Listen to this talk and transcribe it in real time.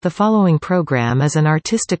The following program is an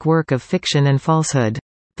artistic work of fiction and falsehood.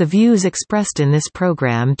 The views expressed in this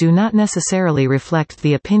program do not necessarily reflect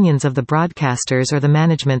the opinions of the broadcasters or the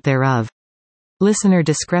management thereof. Listener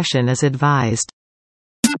discretion is advised.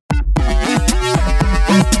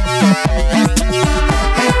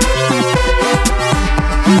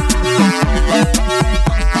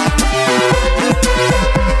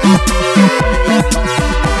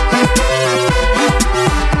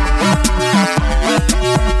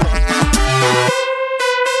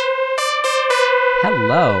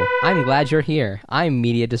 Hello, I'm glad you're here. I'm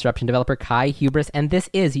media disruption developer Kai Hubris, and this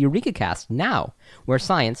is EurekaCast Now, where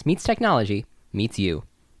science meets technology meets you.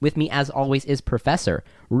 With me, as always, is Professor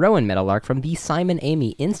Rowan Meadowlark from the Simon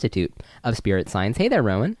Amy Institute of Spirit Science. Hey there,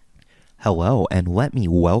 Rowan. Hello, and let me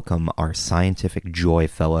welcome our Scientific Joy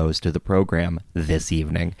Fellows to the program this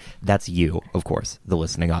evening. That's you, of course, the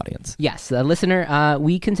listening audience. Yes, listener,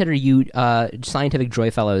 we consider you Scientific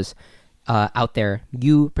Joy Fellows out there.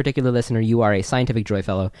 You, particular listener, you are a Scientific Joy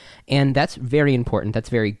Fellow, and that's very important. That's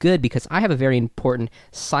very good, because I have a very important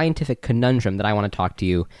scientific conundrum that I want to talk to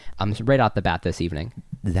you right out the bat this evening.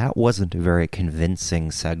 That wasn't a very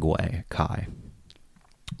convincing segue, Kai.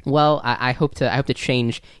 Well, I hope to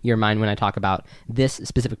change your mind when I talk about this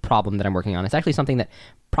specific problem that I'm working on. It's actually something that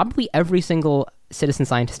probably every single citizen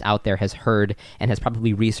scientist out there has heard and has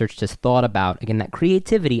probably researched, has thought about. Again, that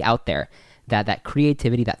creativity out there, that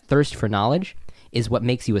creativity, that thirst for knowledge is what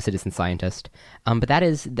makes you a citizen scientist. But that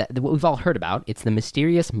is what we've all heard about. It's the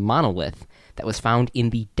mysterious monolith that was found in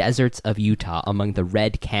the deserts of Utah among the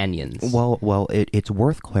Red Canyons. Well, it's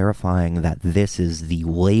worth clarifying that this is the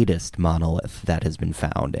latest monolith that has been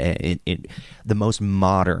found. The most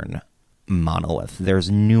modern monolith.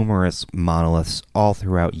 There's numerous monoliths all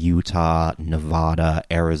throughout Utah, Nevada,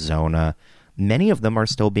 Arizona. Many of them are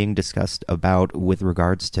still being discussed about with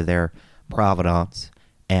regards to their provenance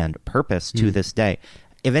and purpose to this day.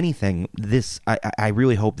 If anything, I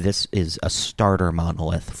really hope this is a starter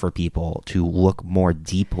monolith for people to look more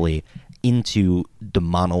deeply into the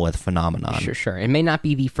monolith phenomenon. Sure. It may not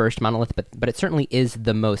be the first monolith, but it certainly is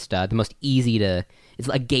the most easy to. It's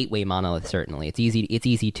a gateway monolith. Certainly, it's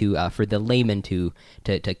easy to for the layman to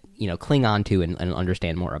cling on to and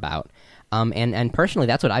understand more about. And personally,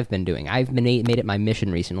 that's what I've been doing. I've made it my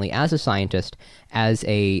mission recently, as a scientist, as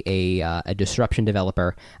a disruption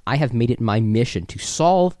developer. I have made it my mission to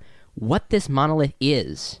solve what this monolith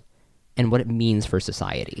is and what it means for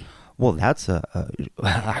society. Well,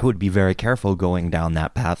 I would be very careful going down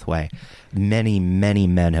that pathway. Many, many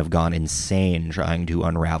men have gone insane trying to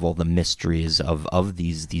unravel the mysteries of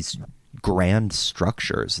these grand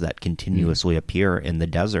structures that continuously appear in the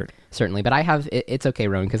desert. Certainly, but it's okay,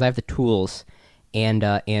 Rowan, because I have the tools and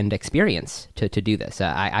experience to do this.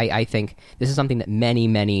 I think this is something that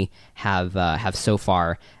many have so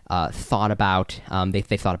far thought about. They've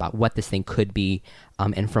thought about what this thing could be,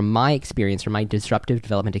 and from my experience, from my disruptive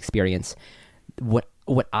development experience, what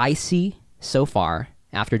I see so far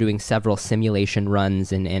after doing several simulation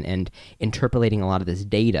runs and interpolating a lot of this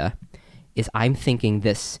data is I'm thinking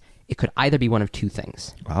this. It could either be one of two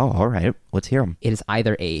things. Oh, all right. Let's hear them. It is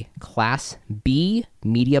either a Class B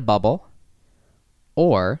media bubble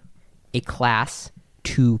or a Class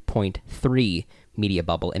 2.3 media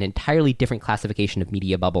bubble, an entirely different classification of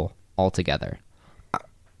media bubble altogether.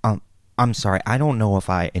 I'm sorry. I don't know if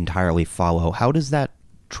I entirely follow. How does that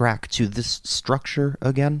track to this structure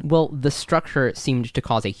again? Well, the structure seemed to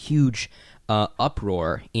cause a huge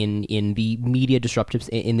uproar in the media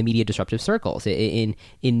disruptive circles, in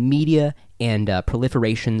media and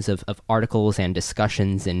proliferations of articles and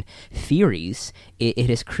discussions and theories. It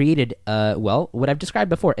has created what I've described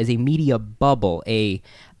before as a media bubble, an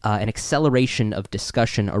acceleration of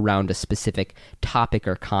discussion around a specific topic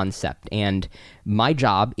or concept. And my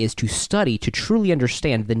job is to study, to truly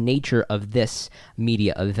understand the nature of this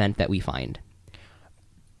media event that we find.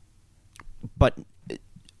 But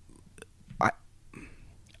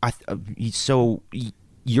so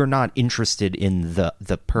you're not interested in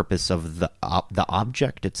the purpose of the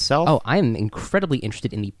object itself? Oh, I am incredibly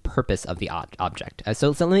interested in the purpose of the object. So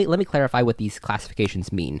let me clarify what these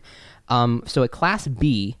classifications mean. So a Class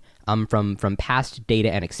B, from past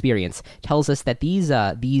data and experience, tells us that these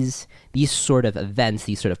sort of events,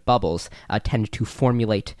 these sort of bubbles, tend to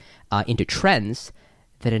formulate into trends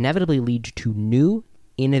that inevitably lead to new,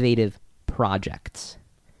 innovative projects.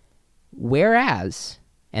 Whereas,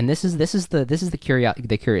 and this is the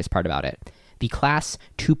curious part about it, the Class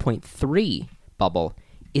 2.3 bubble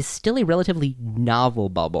is still a relatively novel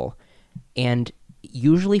bubble, and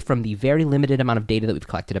usually from the very limited amount of data that we've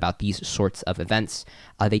collected about these sorts of events,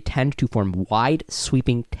 they tend to form wide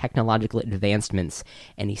sweeping technological advancements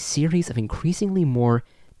and a series of increasingly more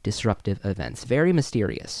disruptive events. Very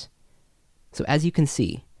mysterious. So as you can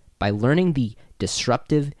see, by learning the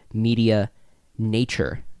disruptive media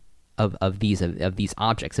nature of these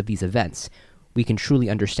objects, of these events, we can truly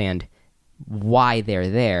understand why they're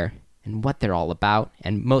there and what they're all about,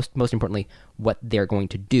 and most importantly, what they're going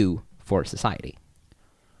to do for society.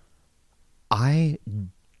 I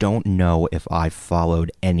don't know if I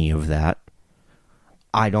followed any of that.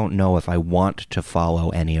 I don't know if I want to follow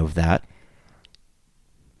any of that.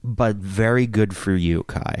 But very good for you,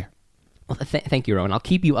 Kai. Well, thank you, Rowan. I'll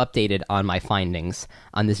keep you updated on my findings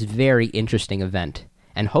on this very interesting event.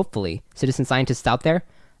 And hopefully, citizen scientists out there,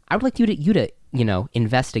 I would like you to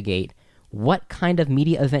investigate what kind of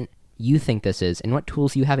media event you think this is and what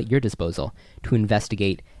tools you have at your disposal to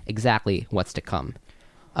investigate exactly what's to come.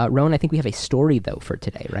 Rowan, I think we have a story, though, for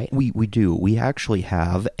today, right? We do. We actually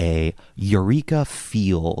have a Eureka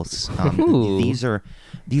Feels.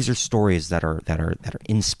 These are stories that are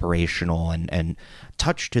inspirational and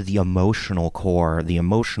touch to the emotional core, the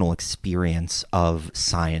emotional experience of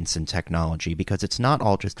science and technology, because it's not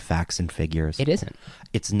all just facts and figures. It isn't.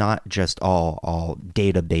 It's not just all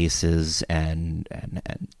databases and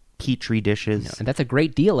petri dishes. No, and that's a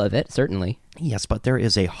great deal of it, certainly. Yes, but there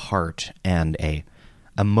is a heart and a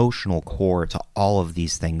emotional core to all of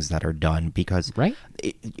these things that are done, because right?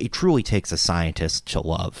 it truly takes a scientist to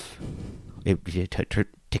love,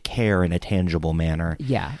 to care in a tangible manner.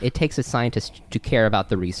 Yeah, it takes a scientist to care about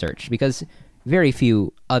the research, because very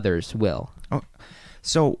few others will. Oh,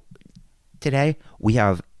 so today we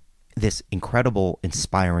have this incredible,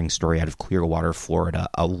 inspiring story out of Clearwater, Florida.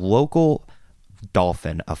 A local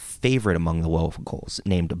dolphin, a favorite among the locals,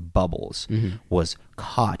 named Bubbles, was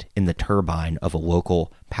caught in the turbine of a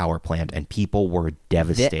local power plant, and people were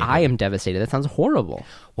devastated. I am devastated. That sounds horrible.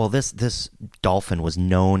 Well, this dolphin was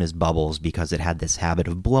known as Bubbles because it had this habit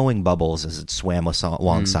of blowing bubbles as it swam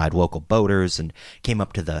alongside local boaters and came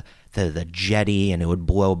up to the jetty, and it would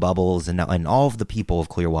blow bubbles, and all of the people of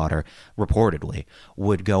Clearwater reportedly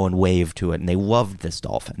would go and wave to it, and they loved this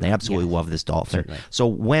dolphin. They absolutely loved this dolphin. Certainly. So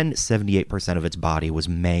when 78% of its body was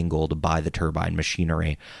mangled by the turbine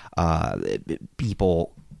machinery, people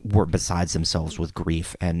were besides themselves with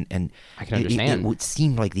grief, and I can understand. It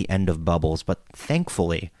seemed like the end of Bubbles, but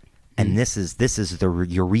thankfully, and this is the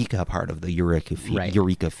Eureka part of the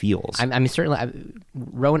Eureka Feels. I'm certainly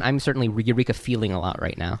Rowan. I'm certainly Eureka feeling a lot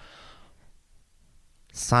right now.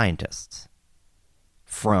 Scientists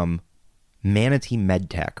from Manatee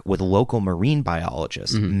MedTech with local marine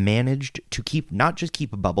biologists managed to not just keep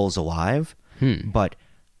Bubbles alive, but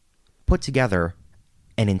put together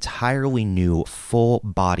an entirely new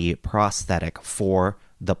full-body prosthetic for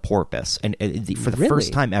the porpoise. And for the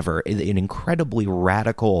first time ever, an incredibly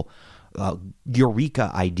radical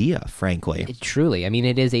Eureka idea, frankly. Truly. I mean,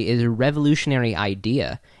 it is a revolutionary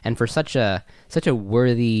idea, and for such a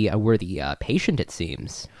worthy patient, it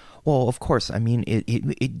seems. Well, of course. I mean,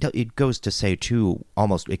 it goes to say, too,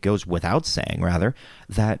 almost it goes without saying, rather,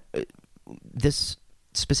 that this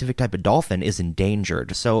specific type of dolphin is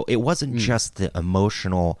endangered. So it wasn't just the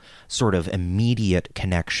emotional sort of immediate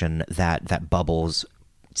connection that Bubbles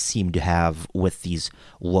seemed to have with these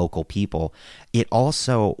local people. It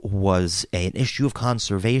also was an issue of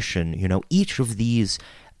conservation. Each of these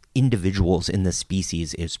individuals in the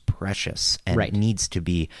species is precious and needs to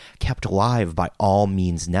be kept alive by all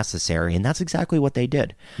means necessary, and that's exactly what they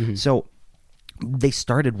did. So they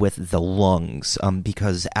started with the lungs,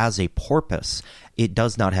 because as a porpoise, it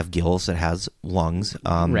does not have gills. It has lungs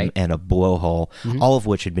and a blowhole, all of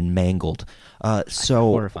which had been mangled.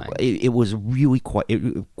 So it was really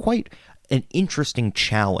quite an interesting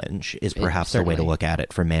challenge, is perhaps the way to look at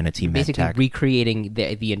it, for Manatee MedTech. Basically recreating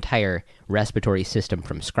the entire respiratory system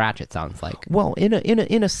from scratch, it sounds like. Well,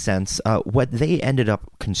 in a sense, what they ended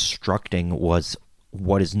up constructing was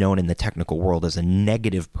what is known in the technical world as a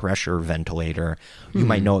negative pressure ventilator. You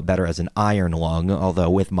might know it better as an iron lung, although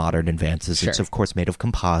with modern advances, it's of course made of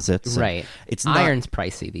composites. Right. It's iron's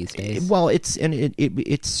pricey these days. Well, it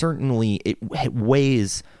certainly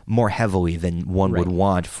weighs more heavily than one would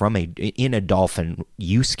want in a dolphin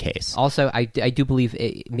use case. Also, I do believe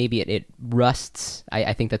it rusts.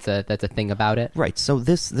 I think that's a thing about it. Right. So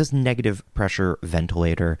this negative pressure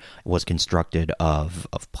ventilator was constructed of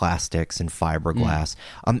plastics and fiberglass.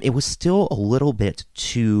 It was still a little bit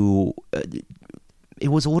too. It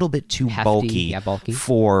was a little bit too hefty, bulky bulky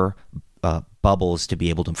for Bubbles to be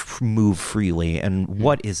able to move freely. And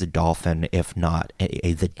what is a dolphin if not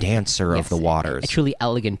the dancer of the waters? A truly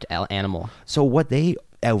elegant animal. So what they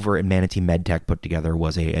over at Manatee MedTech put together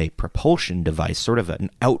was a propulsion device, sort of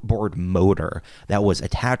an outboard motor that was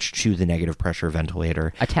attached to the negative pressure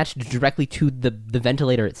ventilator. Attached directly to the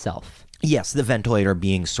ventilator itself. Yes, the ventilator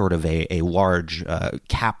being sort of a large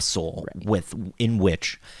capsule in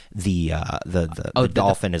which the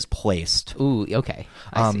dolphin is placed. Ooh, okay.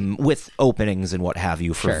 I see. With openings and what have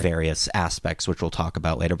you for Sure. various aspects, which we'll talk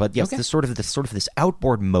about later. But yes, this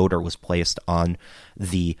outboard motor was placed on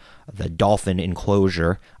the dolphin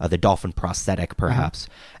enclosure, the dolphin prosthetic, perhaps,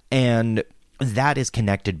 and that is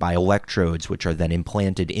connected by electrodes, which are then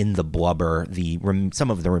implanted in the blubber,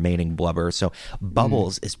 some of the remaining blubber. So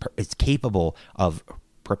Bubbles is capable of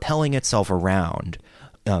propelling itself around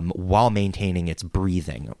while maintaining its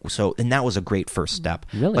breathing. And that was a great first step.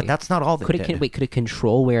 Really? But that's not all that Could it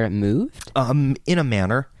control where it moved? In a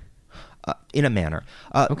manner.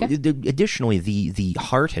 Okay. Additionally, the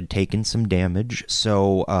heart had taken some damage,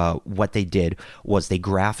 so what they did was they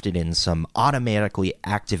grafted in some automatically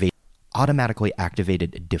activated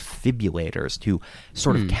defibrillators to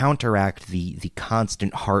sort of counteract the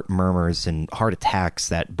constant heart murmurs and heart attacks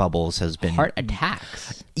that Bubbles has been. Heart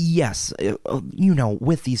attacks? Yes.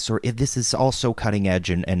 With these this is also cutting edge,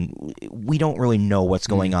 and we don't really know what's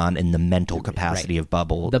going on in the mental capacity of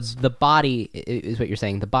Bubbles. The body is what you're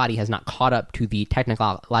saying. The body has not caught up to the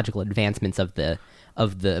technological advancements of the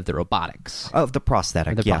robotics. Of the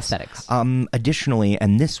prosthetic, yes. Prosthetics. Additionally,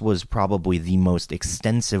 and this was probably the most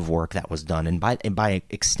extensive work that was done, and by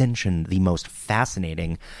extension, the most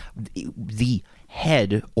fascinating, the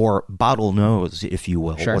head, or bottlenose, if you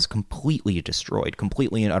will, was completely destroyed,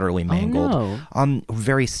 completely and utterly mangled. Oh, no.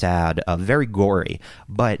 Very sad, very gory.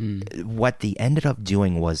 But what they ended up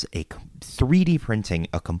doing was 3D printing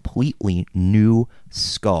a completely new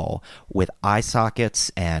skull with eye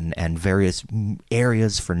sockets and various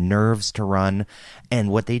areas for nerves to run.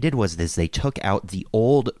 And what they did was they took out the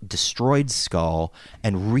old destroyed skull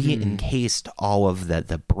and re-encased all of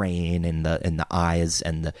the brain and the eyes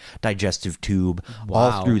and the digestive tube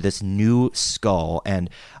all through this new skull.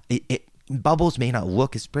 And Bubbles may not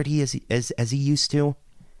look as pretty as he used to,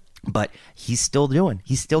 but he's still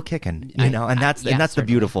kicking, and that's the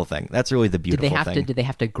beautiful thing. That's really the beautiful thing. Did they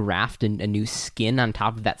have to graft a new skin on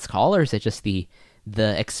top of that skull, or is it just the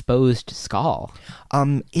exposed skull?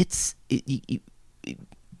 It's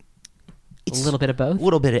a little bit of both? A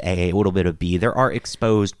little bit of A, a little bit of B. There are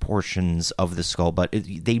exposed portions of the skull, but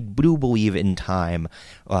they do believe in time,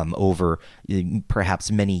 over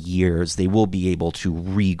perhaps many years, they will be able to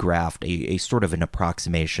regraft a sort of an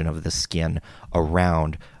approximation of the skin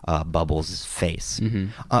around Bubbles' face.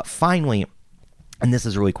 Finally, and this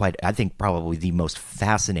is really quite, I think, probably the most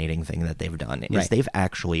fascinating thing that they've done, is they've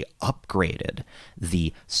actually upgraded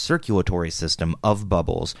the circulatory system of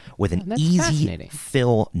Bubbles with an easy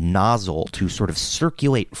fill nozzle to sort of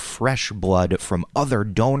circulate fresh blood from other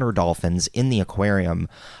donor dolphins in the aquarium,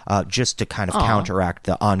 just to kind of counteract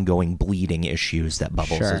the ongoing bleeding issues that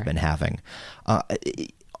Bubbles has been having.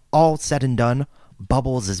 All said and done,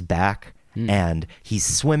 Bubbles is back. And he's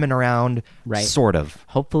swimming around, sort of.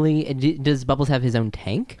 Hopefully. Does Bubbles have his own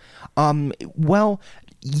tank? Well,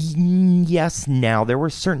 yes. Now, there were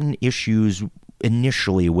certain issues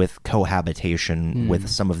initially with cohabitation with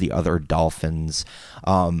some of the other dolphins.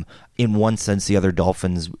 In one sense, the other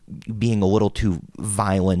dolphins being a little too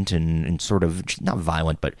violent and sort of, not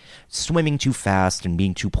violent, but swimming too fast and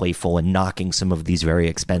being too playful and knocking some of these very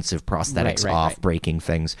expensive prosthetics off, breaking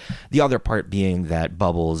things. The other part being that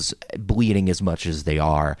Bubbles, bleeding as much as they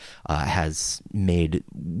are, has made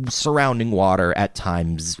surrounding water at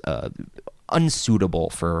times unsuitable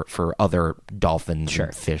for other dolphins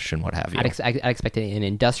and fish and what have you. I'd expect an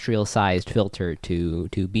industrial-sized filter to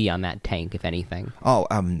be on that tank, if anything. Oh,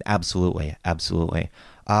 absolutely.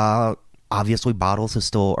 Obviously, Bubbles is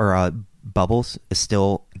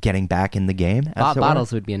still getting back in the game.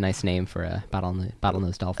 Bottles would be a nice name for a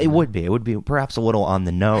bottlenose dolphin. It would be perhaps a little on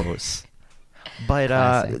the nose. But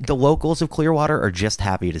the locals of Clearwater are just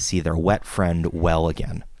happy to see their wet friend well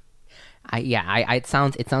again. It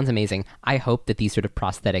sounds amazing. I hope that these sort of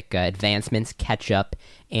prosthetic advancements catch up,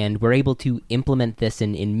 and we're able to implement this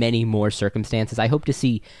in many more circumstances. I hope to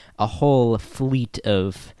see a whole fleet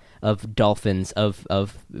of dolphins, of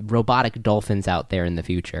robotic dolphins out there in the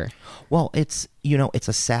future. Well, it's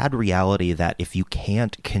a sad reality that if you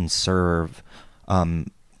can't conserve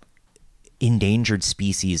endangered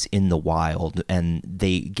species in the wild and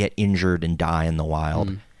they get injured and die in the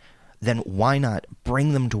wild, then why not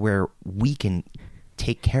bring them to where we can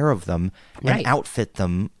take care of them and Right. outfit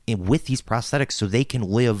them with these prosthetics so they can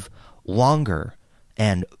live longer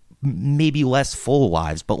and maybe less full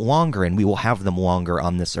lives, but longer, and we will have them longer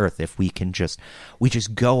on this earth if we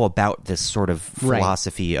just go about this sort of Right.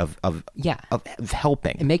 philosophy of Yeah. of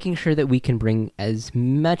helping. And making sure that we can bring as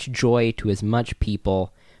much joy to as much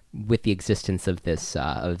people with the existence of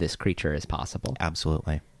this creature as possible.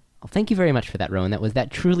 Absolutely. Well, thank you very much for that, Rowan.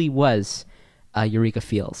 That truly was Eureka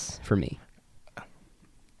Feels for me.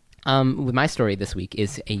 With my story this week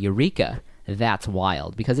is a Eureka that's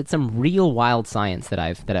wild, because it's some real wild science that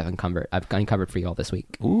I've uncovered for you all this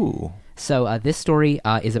week. Ooh. So this story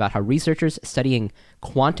is about how researchers studying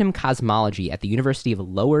quantum cosmology at the University of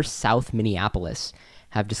Lower South Minneapolis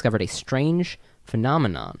have discovered a strange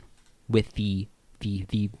phenomenon with the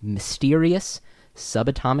mysterious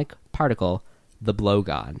subatomic particle, the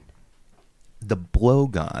blowgon. The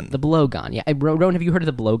blowgon. The blowgon. Yeah, Rowan, have you heard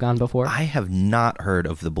of the blowgon before? I have not heard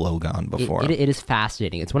of the blowgon before. It is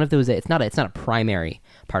fascinating. It's one of those. It's not a primary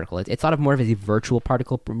particle. It's thought of more of as a virtual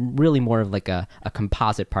particle, really more of like a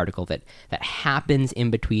composite particle that happens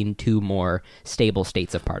in between two more stable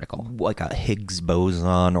states of particle. Like a Higgs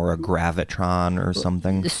boson or a gravitron or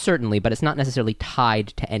something. Certainly, but it's not necessarily tied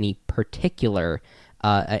to any particular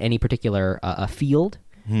field.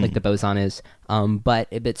 Like the boson is,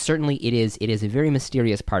 but certainly it is a very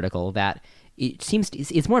mysterious particle that it seems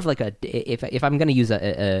it's more of like if I'm going to use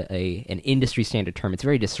an industry standard term, it's a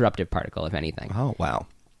very disruptive particle, if anything. Oh, wow.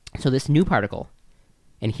 So this new particle,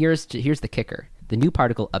 and here's the kicker: the new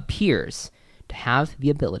particle appears to have the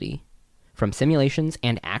ability, from simulations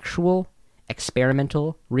and actual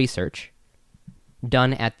experimental research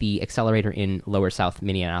done at the accelerator in Lower South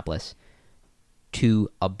Minneapolis, to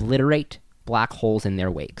obliterate black holes in their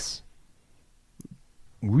wakes.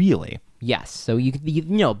 Really? Yes. So you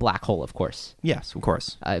know black hole, of course. Yes, of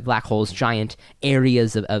course. Black holes, giant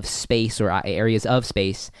areas of space, or areas of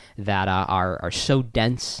space that are so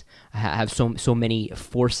dense, have so many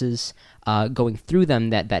forces going through them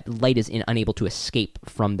that light is unable to escape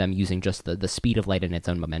from them using just the speed of light and its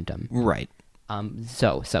own momentum. Right.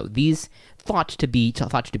 So these thought to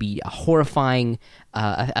be horrifying,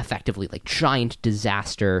 effectively like giant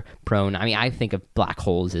disaster prone. I mean, I think of black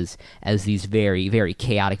holes as these very, very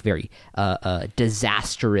chaotic, very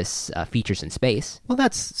disastrous features in space. Well,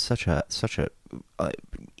 that's such a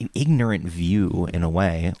ignorant view in a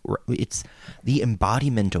way. It's the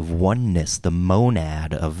embodiment of oneness, the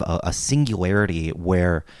monad of a singularity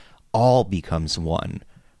where all becomes one.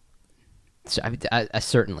 So,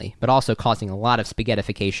 certainly, but also causing a lot of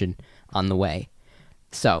spaghettification on the way.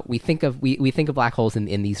 So we think of black holes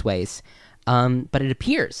in these ways, but it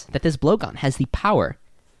appears that this blowgun has the power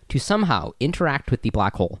to somehow interact with the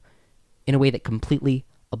black hole in a way that completely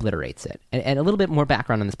obliterates it. And a little bit more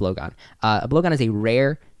background on this blowgun. A blowgun is a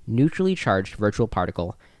rare, neutrally charged virtual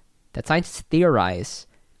particle that scientists theorize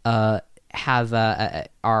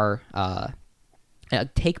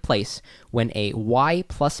take place when a Y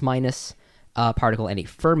plus minus particle and a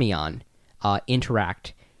fermion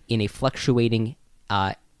interact in a fluctuating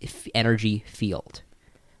energy field.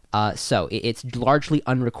 So it's largely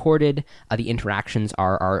unrecorded. The interactions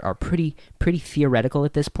are pretty theoretical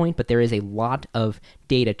at this point, but there is a lot of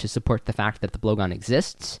data to support the fact that the blowgun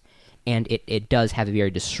exists, and it does have a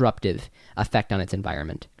very disruptive effect on its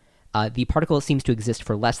environment. The particle seems to exist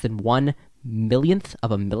for less than 1/millionth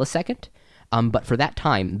of a millisecond, but for that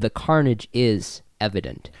time, the carnage is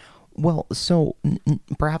evident. Well, so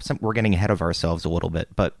perhaps we're getting ahead of ourselves a little bit,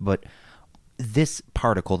 but this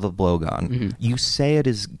particle, the blowgun, you say it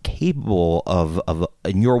is capable of,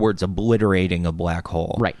 in your words, obliterating a black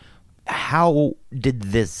hole. Right. How did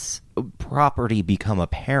this property become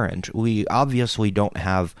apparent? We obviously don't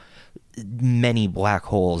have many black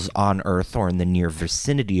holes on Earth or in the near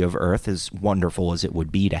vicinity of Earth, as wonderful as it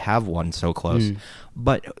would be to have one so close.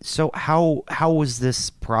 But so how was this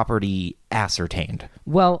property ascertained?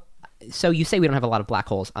 Well, so you say we don't have a lot of black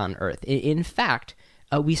holes on Earth. In fact,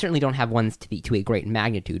 we certainly don't have ones to a great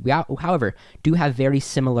magnitude. We, however, do have very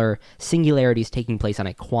similar singularities taking place on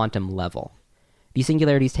a quantum level. These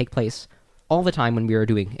singularities take place all the time when we are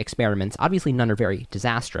doing experiments. Obviously, none are very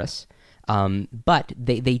disastrous, but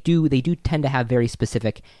they do tend to have very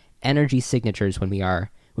specific energy signatures when we are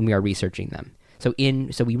researching them. So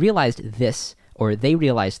we realized this. Or they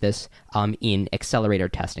realized this in accelerator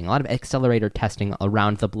testing. A lot of accelerator testing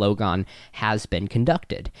around the blowgun has been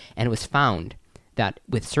conducted, and it was found that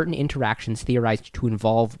with certain interactions theorized to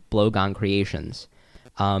involve blowgun creations,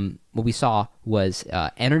 what we saw was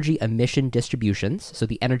energy emission distributions, so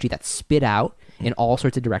the energy that's spit out in all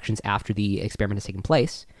sorts of directions after the experiment has taken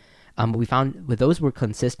place. What we found with those were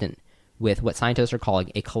consistent with what scientists are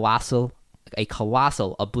calling a colossal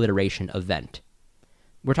obliteration event.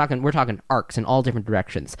 We're talking arcs in all different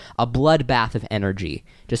directions, a bloodbath of energy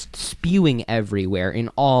just spewing everywhere in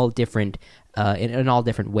all different in all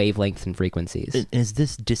different wavelengths and frequencies. Is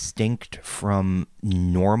this distinct from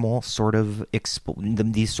normal sort of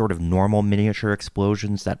these sort of normal miniature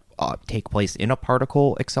explosions that take place in a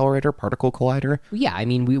particle accelerator, particle collider? Yeah, I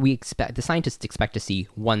mean, we expect the scientists expect to see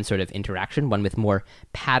one sort of interaction, one with more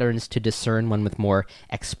patterns to discern, one with more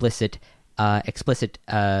explicit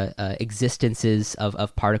existences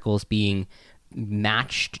of particles being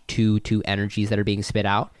matched to energies that are being spit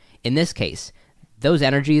out. In this case, those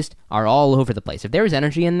energies are all over the place. If there was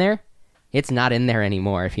energy in there, it's not in there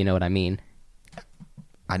anymore, if you know what I mean.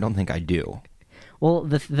 I don't think I do. Well,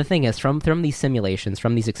 the thing is, from these simulations,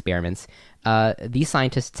 from these experiments, these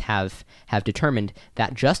scientists have determined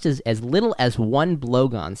that just as little as one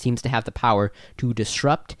blowgun seems to have the power to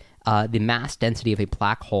disrupt the mass density of a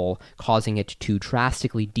black hole, causing it to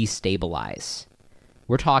drastically destabilize.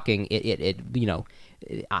 We're talking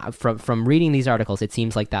from reading these articles, it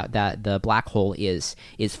seems like that the black hole is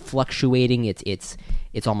fluctuating.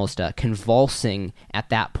 It's almost convulsing at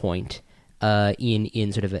that point.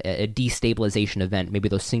 In sort of a destabilization event, maybe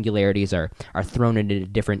those singularities are thrown into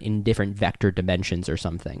different vector dimensions or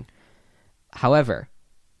something. However,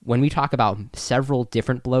 when we talk about several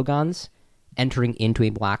different blowguns entering into a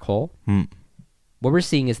black hole, what we're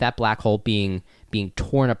seeing is that black hole being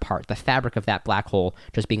torn apart, the fabric of that black hole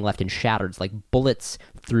just being left in shatters like bullets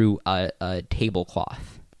through a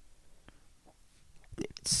tablecloth.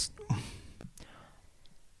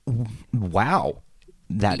 Wow.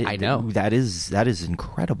 I know. That is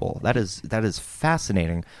incredible. That is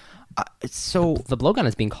fascinating. So the blowgun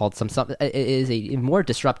is being called is a more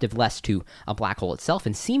disruptive less to a black hole itself,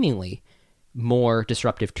 and seemingly more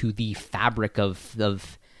disruptive to the fabric of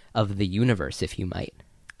the universe, if you might.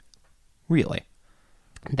 Really?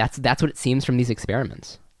 That's what it seems from these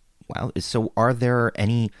experiments. Wow. So are there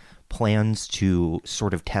any plans to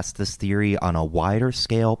sort of test this theory on a wider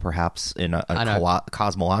scale, perhaps in a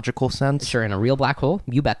cosmological sense? Sure, in a real black hole,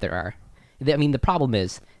 you bet there are. I mean, the problem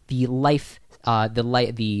is the lifetime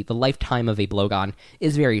of a blowgun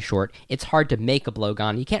is very short. It's hard to make a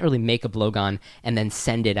blowgun. You can't really make a blowgun and then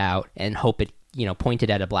send it out and hope it, point it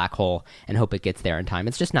at a black hole and hope it gets there in time.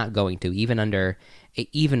 It's just not going to, even under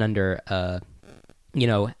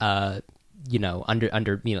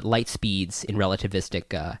light speeds in relativistic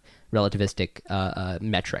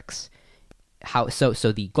metrics.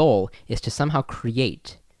 So the goal is to somehow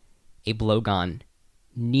create a blowgun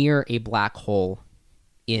near a black hole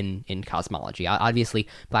in cosmology. Obviously,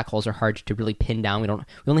 black holes are hard to really pin down. We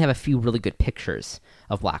only have a few really good pictures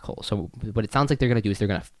of black holes. So what it sounds like they're going to do is they're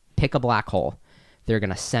going to pick a black hole. They're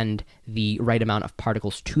going to send the right amount of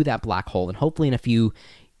particles to that black hole, and hopefully in a few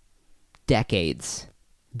decades,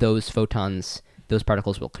 those particles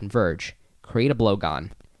will converge, create a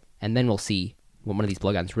blowgun, and then we'll see what one of these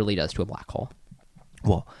blowguns really does to a black hole.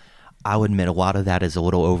 Well, I'll admit a lot of that is a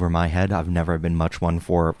little over my head. I've never been much one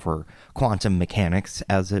for quantum mechanics,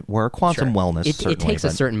 as it were. Quantum wellness, certainly. It takes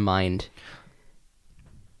a certain mind.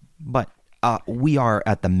 But we are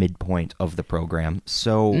at the midpoint of the program,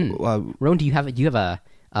 so... Rowan, do you have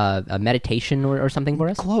a meditation or something for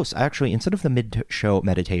us? Close. Actually, instead of the mid-show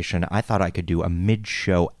meditation, I thought I could do a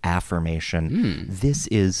mid-show affirmation. This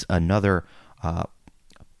is another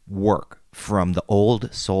work from the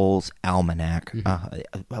Old Souls Almanac.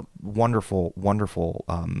 Wonderful, wonderful...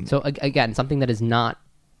 So, again, something that is not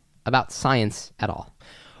about science at all.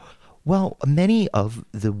 Well, many of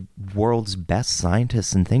the world's best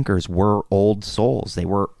scientists and thinkers were old souls. They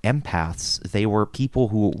were empaths. They were people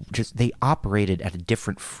who they operated at a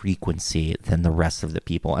different frequency than the rest of the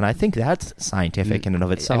people. And I think that's scientific in and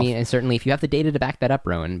of itself. I mean, and certainly if you have the data to back that up,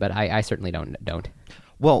 Rowan, but I certainly don't.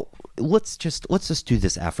 Well, let's just do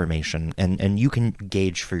this affirmation, and you can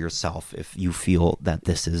gauge for yourself if you feel that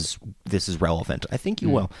this is relevant. I think you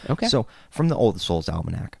will. Okay. So, from the Old Souls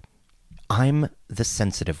Almanac. I'm the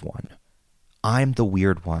sensitive one. I'm the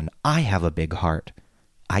weird one. I have a big heart.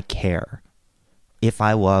 I care. If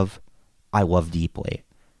I love deeply.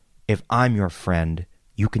 If I'm your friend,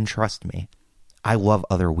 you can trust me. I love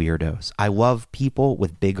other weirdos. I love people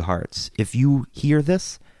with big hearts. If you hear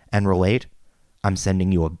this and relate, I'm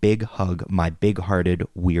sending you a big hug, my big-hearted,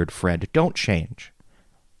 weird friend. Don't change.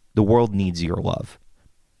 The world needs your love.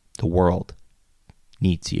 The world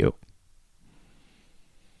needs you.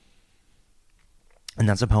 And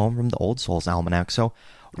that's a poem from the Old Souls Almanac. So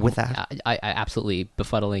with that... I absolutely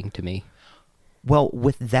befuddling to me. Well,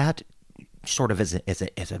 with that sort of as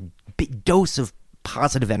a big dose of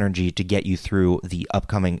positive energy to get you through the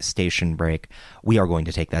upcoming station break. We are going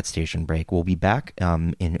to take that station break. We'll be back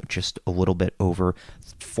in just a little bit over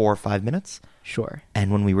 4 or 5 minutes. Sure.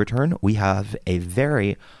 And when we return, we have a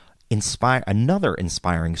very another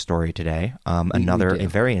inspiring story today. A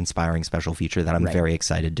very inspiring special feature that I'm very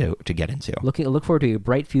excited to get into. Look forward to a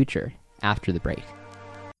bright future after the break.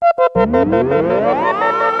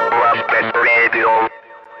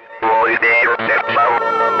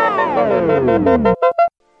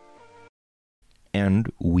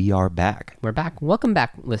 And we are back. We're back. Welcome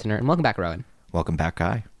back, listener, and welcome back, Rowan. Welcome back,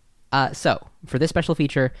 Guy. So for this special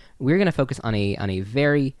feature, we're going to focus on a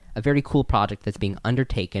very cool project that's being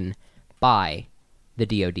undertaken by the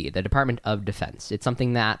DoD, the Department of Defense. It's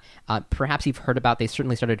something that perhaps you've heard about. They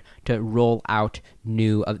certainly started to roll out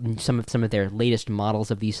some of their latest models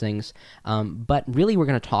of these things. But really, we're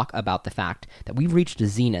going to talk about the fact that we've reached a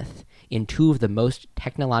zenith in two of the most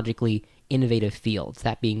technologically innovative fields,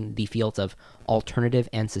 that being the fields of alternative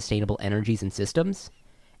and sustainable energies and systems,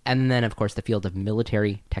 and then, of course, the field of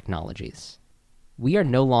military technologies. We are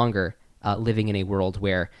no longer living in a world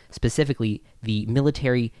where specifically the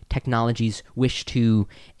military technologies wish to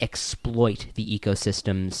exploit the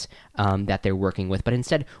ecosystems that they're working with, but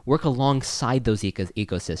instead work alongside those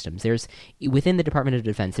ecosystems. Within the Department of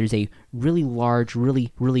Defense, there's a really large,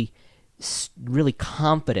 really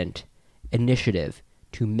confident initiative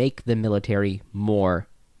to make the military more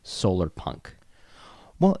solar punk.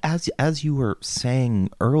 Well, as you were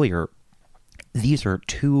saying earlier, these are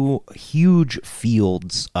two huge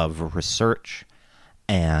fields of research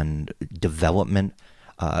and development,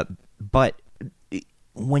 but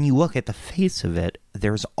when you look at the face of it,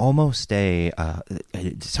 there's almost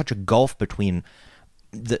such a gulf between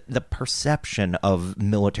the perception of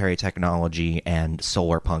military technology and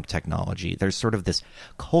solar punk technology. There's sort of this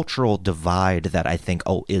cultural divide that I think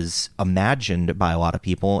is imagined by a lot of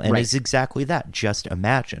people, and is exactly that, just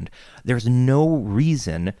imagined. There's no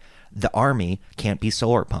reason the Army can't be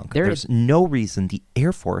solar punk. There's no reason the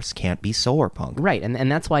Air Force can't be solar punk. Right,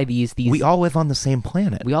 and that's why these... We all live on the same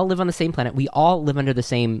planet. We all live on the same planet. We all live under the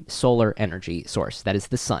same solar energy source, that is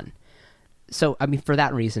the sun. So, I mean, for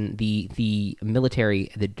that reason, the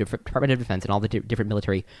military, the Department of Defense, and all the different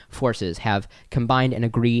military forces have combined and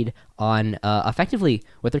agreed on effectively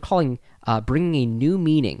what they're calling bringing a new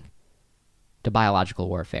meaning to biological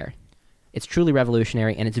warfare. It's truly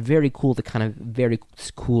revolutionary, and it's very cool, the kind of very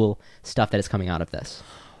cool stuff that is coming out of this.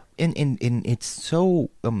 And it's so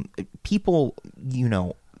people,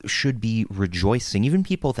 should be rejoicing. Even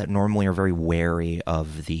people that normally are very wary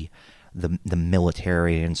of the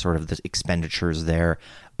military and sort of the expenditures there,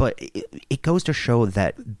 but it goes to show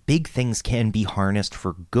that big things can be harnessed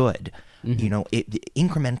for good. Mm-hmm.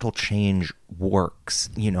 Incremental change works.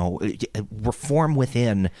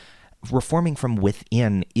 Reforming from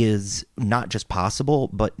within is not just possible,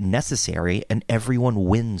 but necessary, and everyone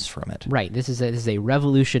wins from it. Right. This is a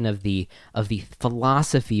revolution of the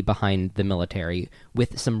philosophy behind the military,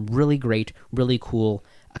 with some really great, really cool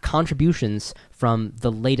contributions from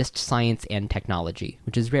the latest science and technology,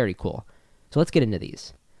 which is very cool. So let's get into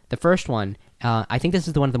these. The first one, I think this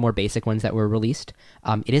is one of the more basic ones that were released.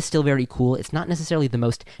 It is still very cool. It's not necessarily the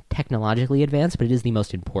most technologically advanced, but it is the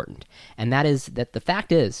most important. And that is that the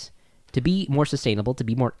fact is, to be more sustainable, to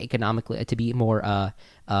be more economically, to be more,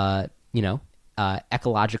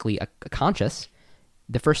 ecologically conscious,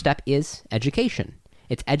 the first step is education.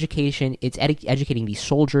 It's education. It's educating the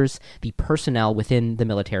soldiers, the personnel within the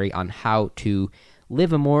military on how to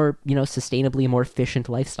live a more, sustainably, more efficient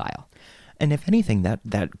lifestyle. And if anything,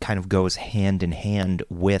 that kind of goes hand in hand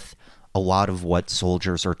with a lot of what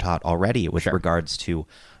soldiers are taught already with regards to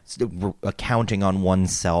accounting on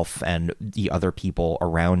oneself and the other people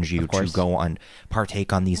around you to go on,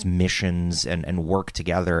 partake on these missions and work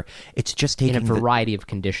together. It's just taking in a variety of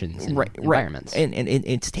conditions and environments. And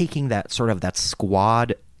it's taking that sort of that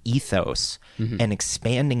squad ethos and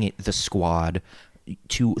expanding the squad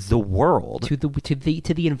to the world, to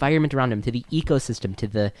the environment around them, to the ecosystem, to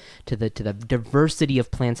the diversity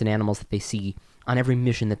of plants and animals that they see on every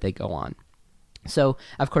mission that they go on. So,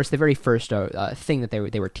 of course, the very first thing that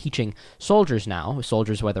they were teaching soldiers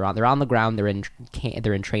whether they're on the ground, they're in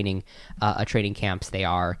training camps, they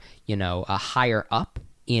are higher up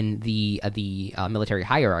in the military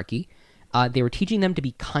hierarchy. They were teaching them to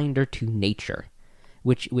be kinder to nature,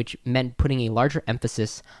 which meant putting a larger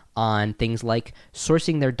emphasis on things like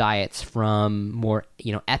sourcing their diets from more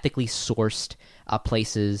ethically sourced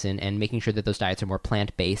places and making sure that those diets are more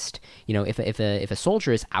plant-based. If a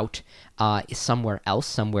soldier is out somewhere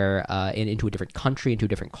else, into a different country, into a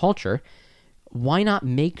different culture, why not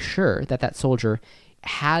make sure that soldier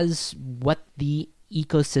has what the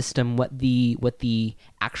ecosystem, what the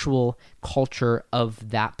actual culture of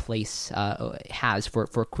that place has for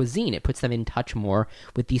cuisine. It puts them in touch more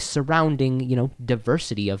with the surrounding,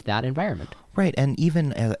 diversity of that environment. Right, and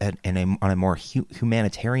even on a more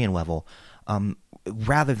humanitarian level,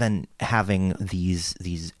 rather than having these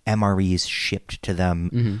MREs shipped to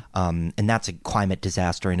them, and that's a climate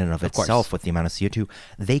disaster in and of itself course. with the amount of CO2,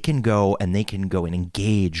 they can go and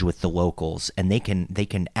engage with the locals, and they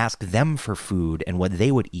can ask them for food and what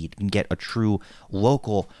they would eat and get a true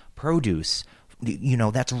local produce.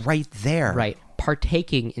 That's right there. Right.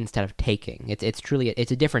 Partaking instead of taking. It's truly a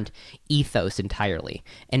different ethos entirely.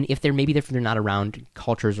 And if they're not around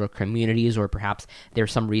cultures or communities, or perhaps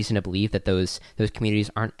there's some reason to believe that those communities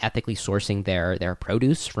aren't ethically sourcing their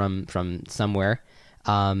produce from somewhere,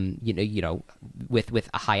 with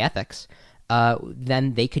a high ethics,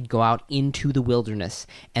 then they could go out into the wilderness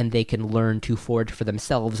and they can learn to forage for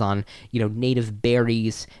themselves on, native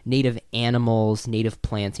berries, native animals, native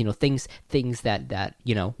plants, things that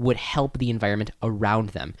would help the environment around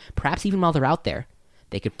them. Perhaps even while they're out there,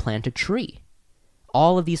 they could plant a tree.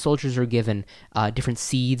 All of these soldiers are given different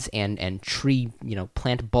seeds and tree,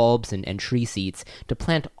 plant bulbs and tree seeds to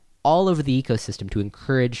plant all over the ecosystem to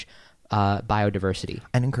encourage biodiversity.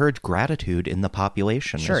 And encourage gratitude in the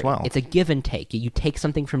population as well. It's a give and take. You take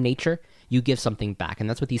something from nature, you give something back, and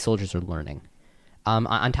that's what these soldiers are learning.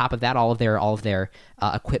 On top of that, all of their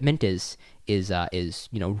equipment is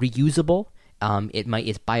reusable.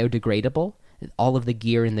 It's biodegradable. All of the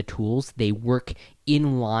gear and the tools, they work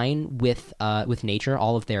in line with nature.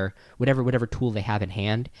 All of their whatever tool they have in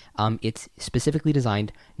hand, it's specifically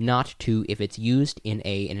designed not to, if it's used in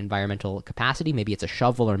an environmental capacity, maybe it's a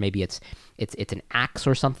shovel or maybe it's an axe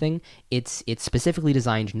or something. It's specifically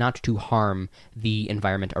designed not to harm the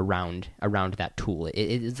environment around that tool.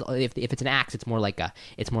 If it's an axe, it's more like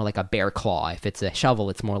a bear claw. If it's a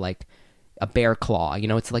shovel, it's more like a bear claw.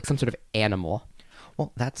 It's like some sort of animal.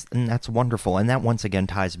 Well, that's wonderful, and that once again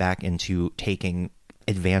ties back into taking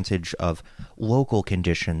advantage of local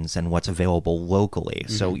conditions and what's available locally.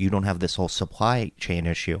 So you don't have this whole supply chain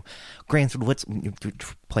issue. Granted, let's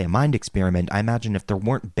play a mind experiment. I imagine if there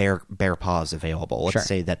weren't bear paws available, let's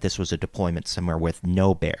say that this was a deployment somewhere with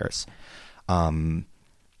no bears.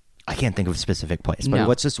 I can't think of a specific place, but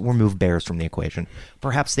let's just remove bears from the equation.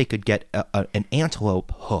 Perhaps they could get an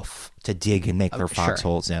antelope hoof to dig and make their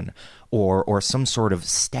foxholes in, or some sort of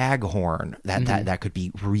staghorn that could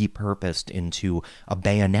be repurposed into a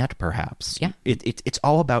bayonet, perhaps. Yeah, it's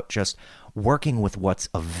all about just working with what's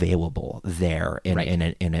available there in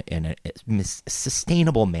a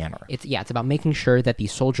sustainable manner. It's about making sure that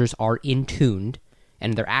these soldiers are in tuned,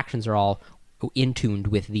 and their actions are all in tuned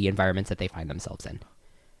with the environments that they find themselves in.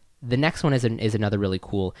 The next one is another really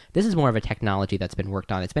cool. This is more of a technology that's been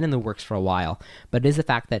worked on. It's been in the works for a while, but it is the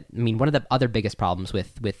fact that, one of the other biggest problems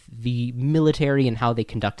with the military and how they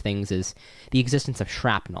conduct things is the existence of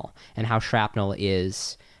shrapnel, and how shrapnel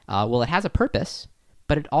is, it has a purpose,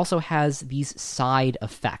 but it also has these side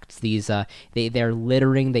effects. They're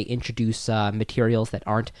littering. They introduce materials that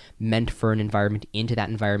aren't meant for an environment into that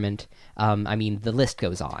environment. The list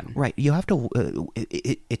goes on. Right. You have to.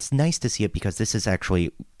 It's nice to see it because this is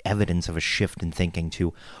actually evidence of a shift in thinking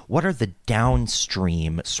to what are the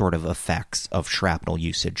downstream sort of effects of shrapnel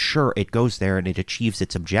usage. Sure, it goes there and it achieves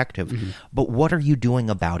its objective, but what are you doing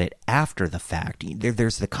about it after the fact?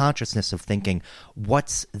 There's the consciousness of thinking,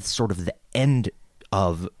 what's sort of the end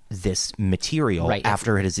of this material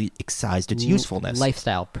after it has excised its usefulness.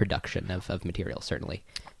 Lifestyle production of materials, certainly.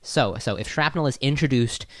 So if shrapnel is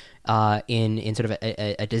introduced in sort of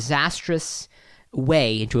a disastrous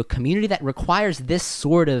way into a community that requires this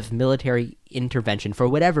sort of military intervention for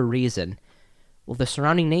whatever reason, well, the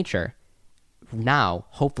surrounding nature now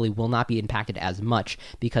hopefully will not be impacted as much,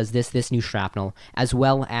 because this new shrapnel, as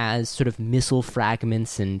well as sort of missile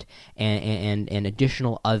fragments and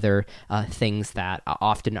additional other things that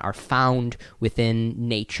often are found within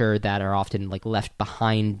nature that are often left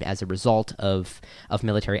behind as a result of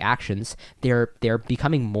military actions, they're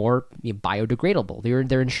becoming more biodegradable.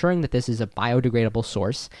 They're ensuring that this is a biodegradable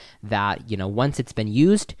source that, once it's been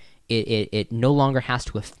used, it no longer has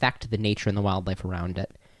to affect the nature and the wildlife around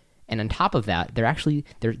it. And on top of that, they're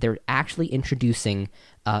actually introducing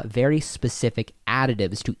very specific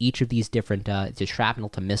additives to each of these different, to shrapnel,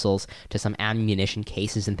 to missiles, to some ammunition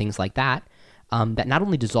cases and things like that, that not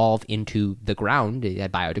only dissolve into the ground,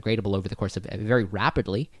 biodegradable over the course of very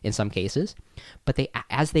rapidly in some cases, but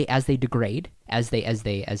as they degrade, as they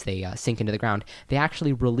sink into the ground, they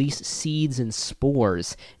actually release seeds and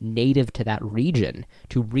spores native to that region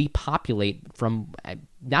to repopulate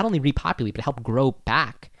not only repopulate but help grow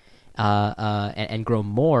back and grow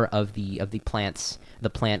more of the plants, the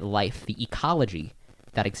plant life, the ecology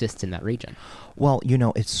that exists in that region. Well,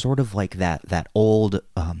 it's sort of like that old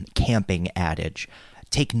camping adage: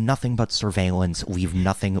 take nothing but surveillance, leave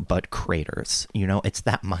nothing but craters. It's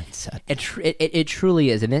that mindset. It truly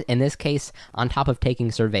is. In this case, on top of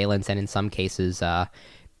taking surveillance, and in some cases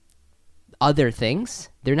other things,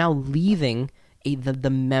 they're now leaving the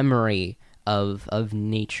memory of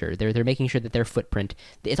nature. They're making sure that their footprint,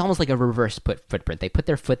 it's almost like a reverse footprint. They put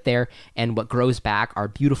their foot there, and what grows back are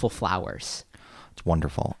beautiful flowers. It's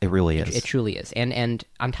wonderful. It really is. It truly is. And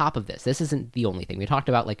on top of this isn't the only thing. We talked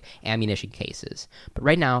about like ammunition cases, but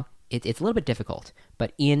right now it's a little bit difficult.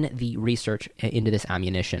 But in the research into this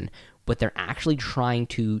ammunition, what they're actually trying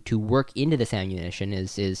to work into this ammunition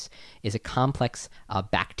is a complex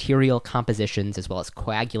bacterial compositions as well as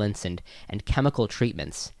coagulants and chemical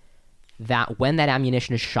treatments that when that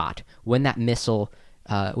ammunition is shot, when that missile,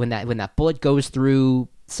 when that bullet goes through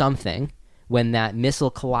something, when that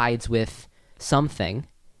missile collides with something,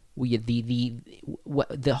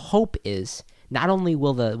 the hope is not only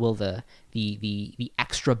will the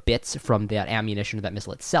extra bits from that ammunition or that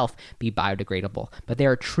missile itself be biodegradable, but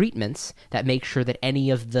there are treatments that make sure that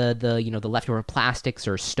any of the leftover plastics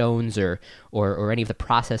or stones or any of the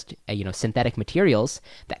processed synthetic materials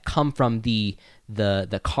that come from the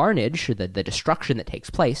carnage, the destruction that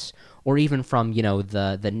takes place, or even from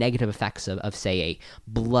the negative effects of say a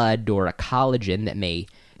blood or a collagen that may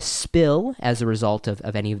spill as a result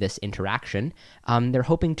of any of this interaction, they're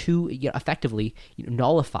hoping to effectively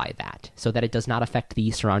nullify that so that it does not affect the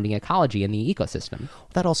surrounding ecology and the ecosystem.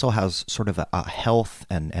 That also has sort of a health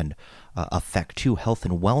and effect to health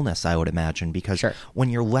and wellness, I would imagine, because Sure. when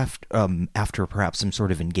you're left after perhaps some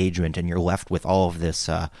sort of engagement and you're left with all of this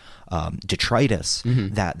detritus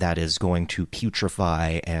that is going to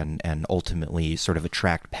putrefy and ultimately sort of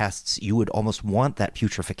attract pests, you would almost want that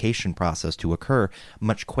putrefaction process to occur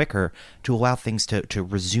much quicker to allow things to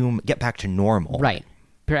get back to normal. Right.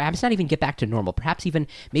 Perhaps not even get back to normal. Perhaps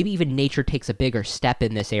maybe even nature takes a bigger step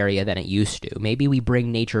in this area than it used to. Maybe we bring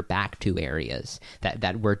nature back to areas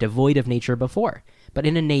that were devoid of nature before, but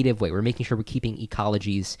in a native way. We're making sure we're keeping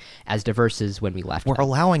ecologies as diverse as when we left We're them.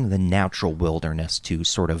 allowing the natural wilderness to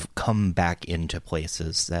sort of come back into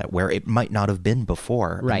places where it might not have been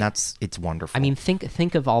before. Right. And it's wonderful. I mean,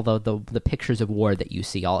 think of all the pictures of war that you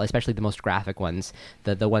see, especially the most graphic ones,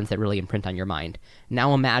 the ones that really imprint on your mind.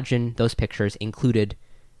 Now imagine those pictures included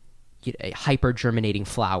hyper-germinating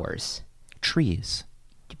flowers, trees.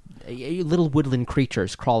 little woodland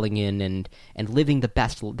creatures crawling in and living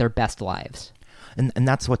their best lives. And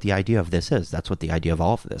that's what the idea of this is. That's what the idea of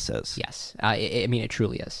all of this is. Yes, I mean it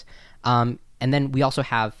truly is. And then we also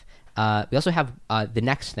have the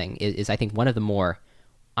next thing is I think one of the more,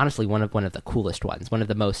 honestly, one of the coolest ones, one of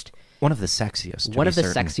the sexiest, one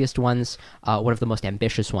of the most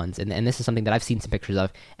ambitious ones, and this is something that I've seen some pictures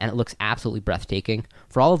of, and it looks absolutely breathtaking.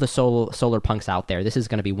 For all of the solar punks out there, this is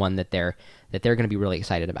going to be one that they're going to be really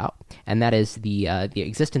excited about, and that is the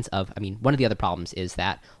existence of. I mean, one of the other problems is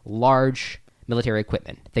that large military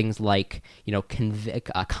equipment, things like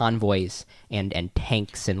convoys and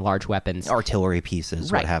tanks and large weapons, artillery pieces,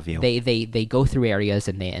 right, what have you. They go through areas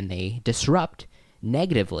and they disrupt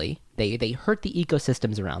negatively. They hurt the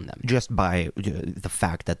ecosystems around them just by the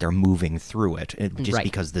fact that they're moving through it, Right.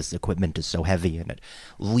 because this equipment is so heavy and it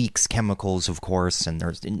leaks chemicals, of course, and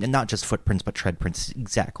there's not just footprints but tread prints.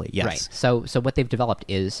 Exactly, yes. Right. So what they've developed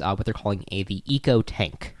is what they're calling the eco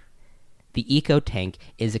tank. The eco tank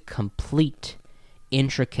is a complete,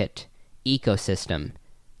 intricate ecosystem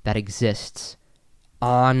that exists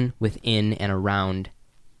on, within, and around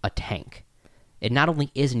a tank. It not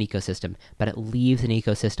only is an ecosystem, but it leaves an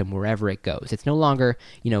ecosystem wherever it goes. It's no longer,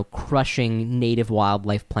 crushing native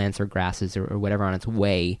wildlife plants or grasses or whatever on its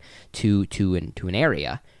way to an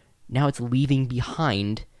area. Now it's leaving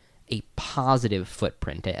behind a positive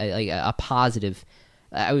footprint, a positive,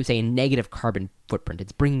 I would say a negative carbon footprint.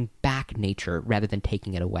 It's bringing back nature rather than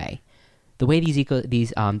taking it away. The way these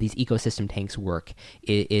ecosystem tanks work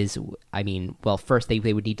is I mean, well, first they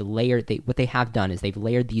would need to layer. What they have done is they've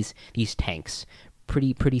layered these tanks,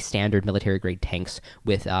 pretty standard military grade tanks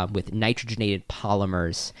with nitrogenated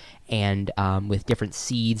polymers and with different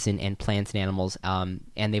seeds and plants and animals. And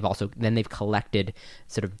they've collected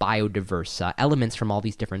sort of biodiverse elements from all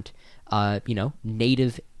these different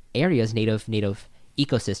native areas, native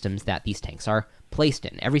ecosystems that these tanks are placed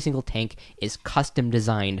in. Every single tank is custom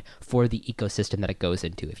designed for the ecosystem that it goes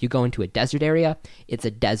into. If you go into a desert area, it's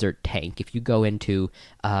a desert tank. If you go into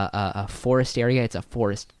a forest area, it's a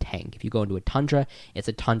forest tank. If you go into a tundra, it's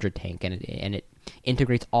a tundra tank, and it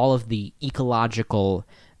integrates all of the ecological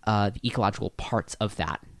parts of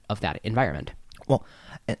that environment. Well,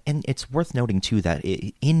 and it's worth noting too that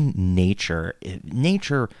in nature,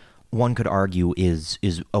 one could argue is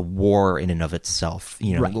a war in and of itself,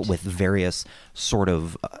 Right. with various sort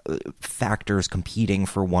of factors competing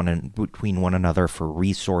between one another for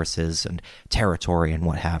resources and territory and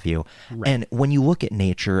what have you. Right. And when you look at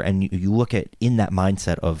nature and you look at in that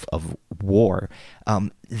mindset of war,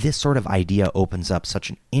 this sort of idea opens up such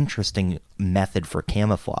an interesting method for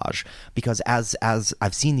camouflage, because as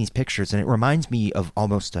I've seen these pictures, and it reminds me of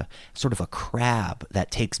almost a sort of a crab that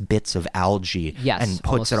takes bits of algae Yes, and puts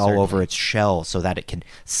almost it all over certainly. its shell so that it can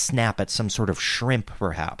snap at some sort of shrimp,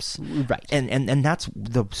 perhaps. Right. And that's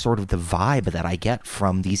the sort of the vibe that I get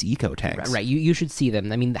from these eco tanks. Right. You should see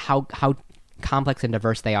them. I mean, how complex and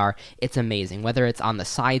diverse they are. It's amazing. Whether it's on the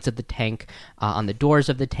sides of the tank, on the doors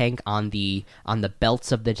of the tank, on the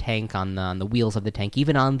belts of the tank, on the wheels of the tank,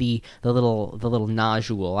 even on the little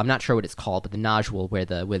nodule. I'm not sure what it's called, but the nodule where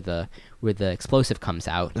the explosive comes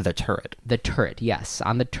out. The turret. The turret, yes,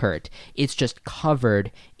 on the turret. It's just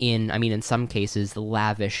covered in some cases,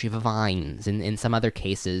 lavish vines. In some other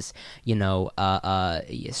cases,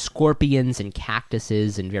 scorpions and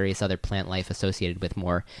cactuses and various other plant life associated with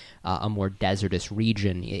a more desertous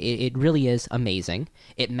region. It really is amazing.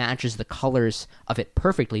 It matches the colors of it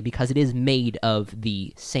perfectly because it is made of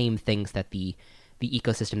the same things that the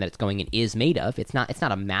ecosystem that it's going in is made of. It's not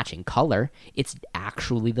a matching color. It's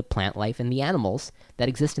actually the plant life and the animals that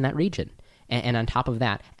exist in that region. And on top of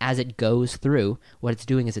that, as it goes through, what it's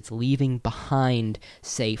doing is it's leaving behind,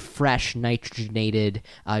 say, fresh nitrogenated,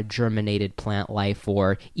 germinated plant life,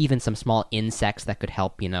 or even some small insects that could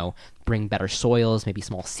help, bring better soils, maybe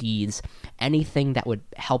small seeds, anything that would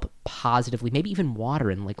help positively, maybe even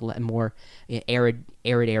water in like more arid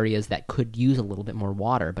areas that could use a little bit more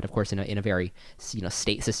water, but of course in a very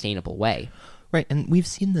sustainable way. Right, and we've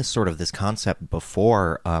seen this concept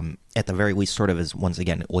before, at the very least, sort of as, once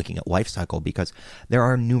again, looking at life cycle, because there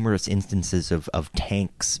are numerous instances of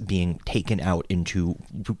tanks being taken out into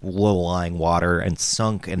low-lying water and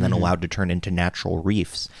sunk and then allowed to turn into natural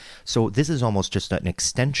reefs. So this is almost just an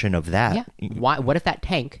extension of that. Yeah. What if that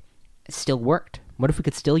tank still worked? What if we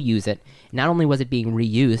could still use it? Not only was it being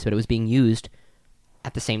reused, but it was being used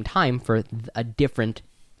at the same time for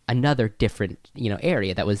another different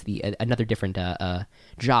area that was another different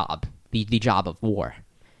job, the job of war.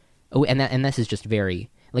 Oh, and this is just very,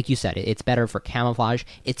 like you said, it's better for camouflage.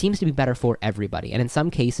 It seems to be better for everybody, and in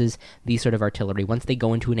some cases, these sort of artillery, once they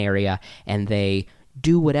go into an area and they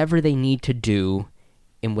do whatever they need to do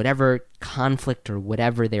in whatever conflict or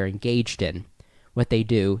whatever they're engaged in, what they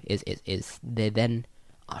do is they then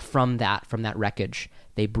from that wreckage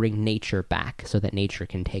they bring nature back so that nature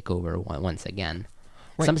can take over once again.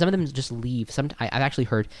 Right. Some of them just leave. I've actually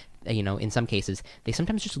heard, in some cases, they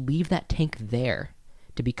sometimes just leave that tank there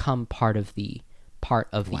to become part of the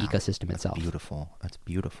ecosystem itself. That's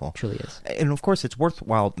beautiful. It truly is. And of course, it's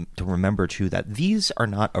worthwhile to remember too that these are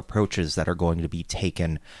not approaches that are going to be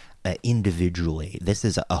taken individually. This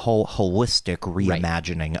is a whole holistic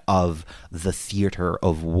reimagining of the theater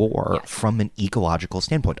of war from an ecological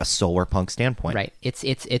standpoint, a solar punk standpoint. Right.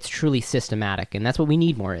 It's truly systematic, and that's what we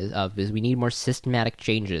need more of. We need more systematic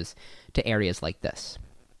changes to areas like this.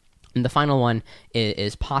 And the final one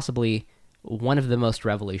is possibly one of the most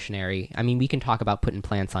revolutionary. I mean, we can talk about putting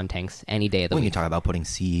plants on tanks any day of the week. We can talk about putting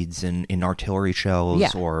seeds in artillery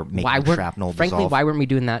shells or making shrapnel frankly, dissolve. why weren't we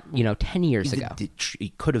doing that, 10 years ago?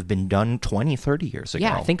 It could have been done 20, 30 years ago.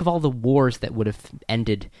 Yeah, think of all the wars that would have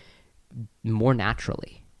ended more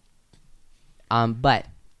naturally. But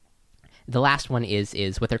the last one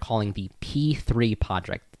is what they're calling the P3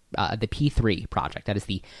 project. The P3 project. That is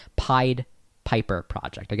the Pied Piper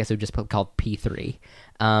project. I guess it would just be called P3.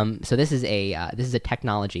 So this is a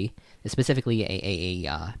technology, specifically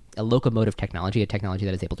a locomotive technology, a technology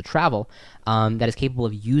that is able to travel, that is capable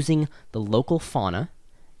of using the local fauna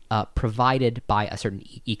provided by a certain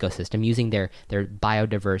ecosystem, using their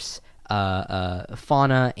biodiverse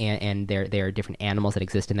fauna and their different animals that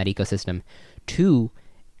exist in that ecosystem to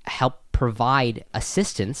help provide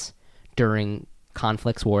assistance during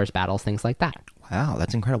conflicts, wars, battles, things like that. Wow,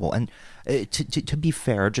 that's incredible. And to be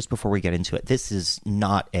fair, just before we get into it, this is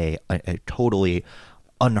not a totally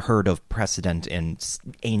unheard of precedent in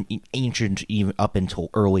ancient, even up until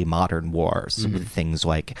early modern wars, with things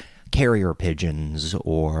like carrier pigeons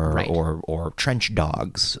or Right. or trench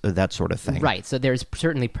dogs, that sort of thing. Right. So there's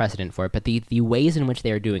certainly precedent for it, but the ways in which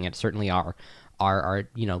they are doing it certainly are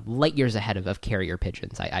light years ahead of carrier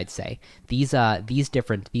pigeons. I'd say these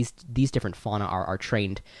different fauna are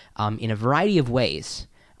trained in a variety of ways,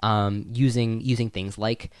 using things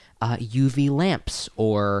like UV lamps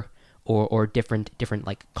or different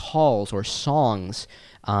like calls or songs,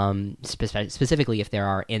 specifically if there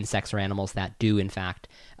are insects or animals that do in fact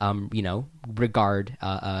regard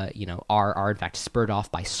are in fact spurred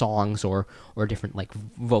off by songs or different like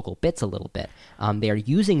vocal bits a little bit. They are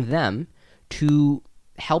using them to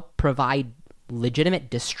help provide legitimate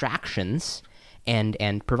distractions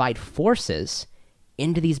and provide forces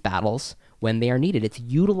into these battles when they are needed. It's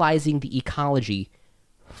utilizing the ecology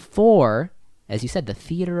for, as you said, the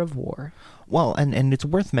theater of war. Well, and it's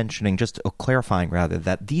worth mentioning, just clarifying rather,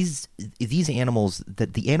 that these animals,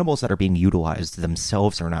 that the animals that are being utilized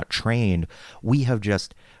themselves are not trained. We have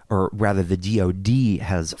just, or rather the DoD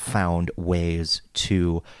has found ways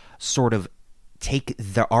to sort of take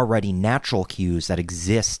the already natural cues that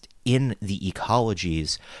exist in the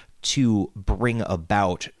ecologies to bring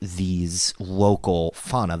about these local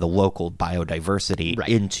fauna, the local biodiversity, Right.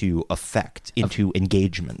 into effect, into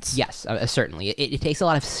engagements. Yes, certainly. It takes a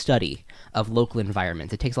lot of study of local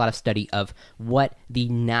environments. It takes a lot of study of what the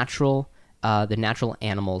natural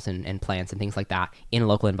animals and plants and things like that in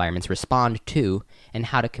local environments respond to, and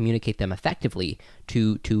how to communicate them effectively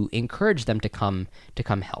to encourage them to come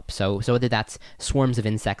help. So whether that's swarms of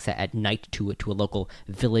insects at night to a local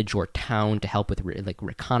village or town to help with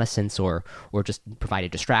reconnaissance or just provide a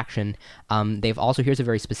distraction. They've also, here's a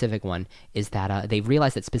very specific one, is that they've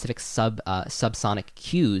realized that specific subsonic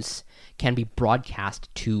cues can be broadcast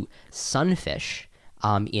to sunfish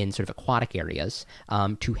in sort of aquatic areas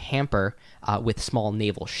to hamper with small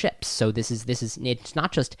naval ships. So this is it's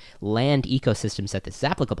not just land ecosystems that this is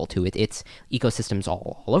applicable to. It's ecosystems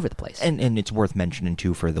all over the place. And it's worth mentioning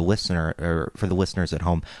too for the listener, or for the listeners at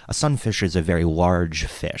home, a sunfish is a very large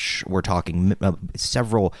fish. We're talking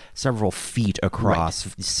several feet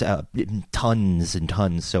across, tons and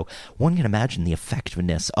tons. So one can imagine the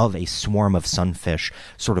effectiveness of a swarm of sunfish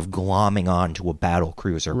sort of glomming onto a battle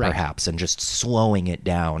cruiser, Right. perhaps, and just slowing it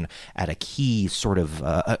down at a key sort of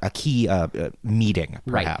meeting,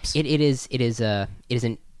 perhaps. Right. It is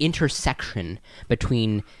an intersection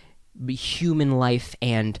between human life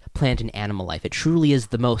and plant and animal life. It truly is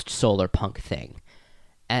the most solar punk thing.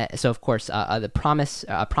 So of course,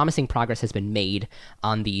 promising progress has been made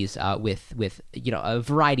on these with a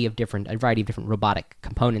variety of different robotic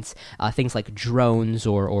components, things like drones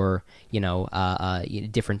or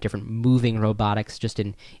different moving robotics, just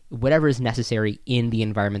in whatever is necessary in the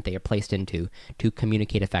environment they are placed into to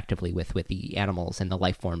communicate effectively with the animals and the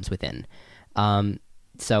life forms within.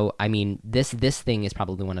 So I mean, this thing is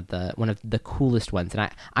probably one of the coolest ones, and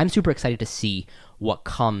I'm super excited to see what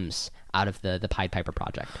comes out of the Pied Piper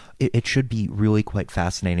project. It should be really quite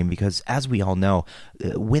fascinating because, as we all know,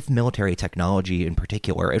 with military technology in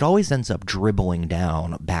particular, it always ends up dribbling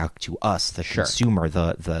down back to us, the Sure. consumer,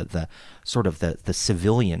 the sort of the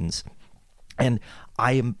civilians. And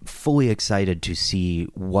I am fully excited to see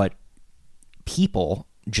what people,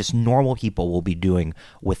 just normal people, will be doing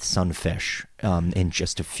with sunfish in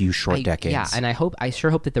just a few short decades. Yeah, and I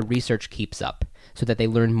sure hope that the research keeps up, so that they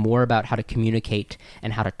learn more about how to communicate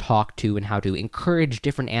and how to talk to and how to encourage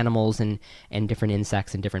different animals and different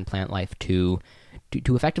insects and different plant life to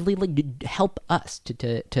effectively help us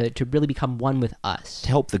to really become one with us. To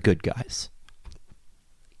help the good guys.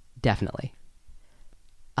 Definitely.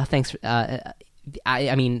 Thanks.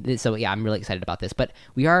 I mean, so yeah, I'm really excited about this, but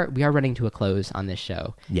we are running to a close on this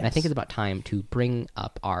show. Yes. And I think it's about time to bring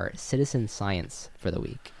up our citizen science for the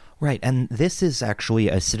week. Right, and this is actually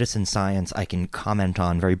a citizen science I can comment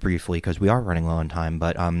on very briefly because we are running low on time,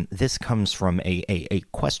 but this comes from a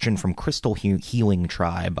question from Crystal Healing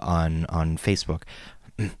Tribe on Facebook.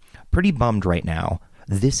 Pretty bummed right now.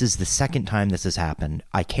 This is the second time this has happened.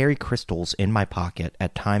 I carry crystals in my pocket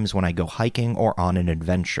at times when I go hiking or on an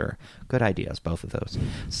adventure. Good ideas, both of those.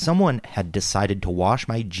 Someone had decided to wash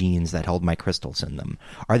my jeans that held my crystals in them.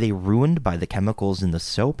 Are they ruined by the chemicals in the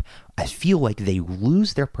soap? I feel like they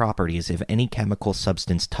lose their properties if any chemical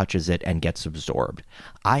substance touches it and gets absorbed.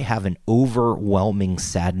 I have an overwhelming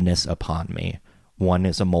sadness upon me. One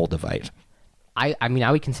is a Moldavite. I mean,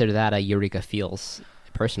 I would consider that a Eureka Feels,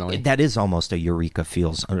 personally. That is almost a Eureka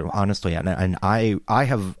Feels, honestly, and I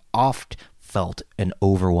have oft felt an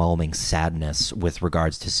overwhelming sadness with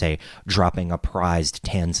regards to, say, dropping a prized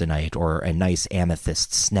tanzanite or a nice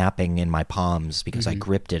amethyst snapping in my palms because I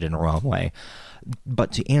gripped it in a wrong way.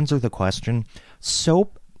 But to answer the question,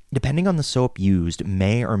 soap depending on the soap used,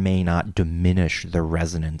 may or may not diminish the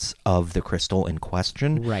resonance of the crystal in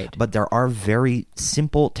question. Right. But there are very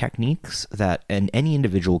simple techniques that any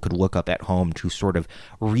individual could look up at home to sort of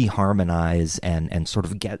reharmonize and sort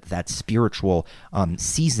of get that spiritual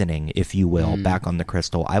seasoning, if you will, back on the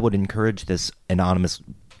crystal. I would encourage this anonymous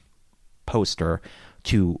poster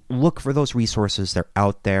to look for those resources. They're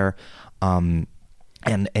out there. And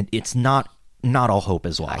it's not all hope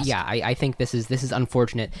is lost. Yeah, I think this is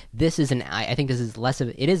unfortunate. I think this is less of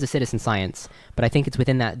it is a citizen science, but I think it's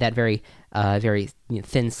within that very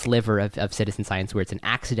thin sliver of citizen science where it's an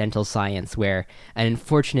accidental science where an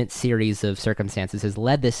unfortunate series of circumstances has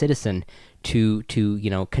led the citizen to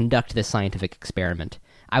conduct this scientific experiment.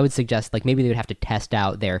 I would suggest maybe they would have to test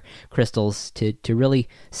out their crystals to really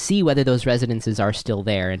see whether those resonances are still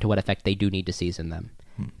there and to what effect they do need to season them.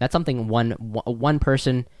 That's something one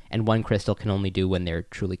person and one crystal can only do when they're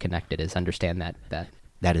truly connected, is understand that.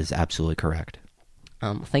 That is absolutely correct.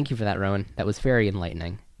 Thank you for that, Rowan. That was very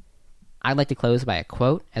enlightening. I'd like to close by a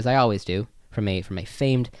quote, as I always do, from a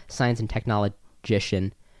famed science and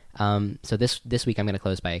technologician. So this week I'm going to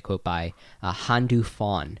close by a quote by Han Du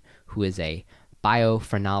Fan, who is a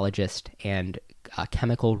biophrenologist and a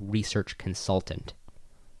chemical research consultant.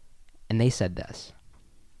 And they said this: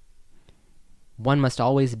 "One must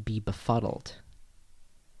always be befuddled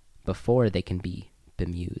before they can be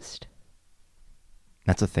bemused."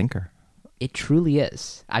 That's a thinker. It truly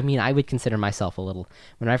is. I mean, I would consider myself a little...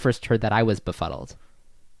 When I first heard that, I was befuddled.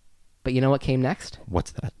 But you know what came next?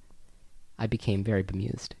 What's that? I became very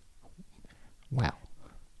bemused. Wow.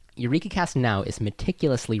 EurekaCast Now is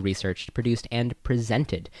meticulously researched, produced, and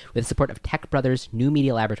presented with the support of Tech Brothers New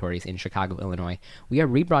Media Laboratories in Chicago, Illinois. We are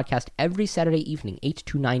rebroadcast every Saturday evening, 8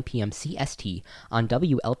 to 9 p.m. CST on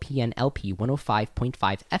WLPN LP 105.5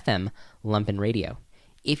 FM Lumpen Radio.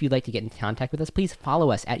 If you'd like to get in contact with us, please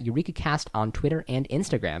follow us at EurekaCast on Twitter and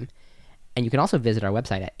Instagram. And you can also visit our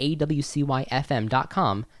website at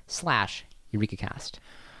awcyfm.com/EurekaCast.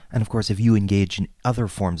 And of course, if you engage in other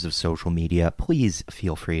forms of social media, please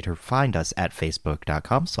feel free to find us at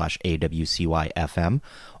facebook.com/awcyfm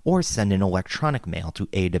or send an electronic mail to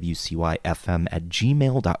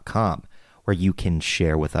awcyfm@gmail.com, where you can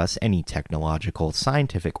share with us any technological,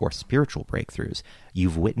 scientific, or spiritual breakthroughs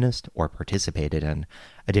you've witnessed or participated in.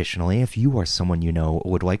 Additionally, if you or someone you know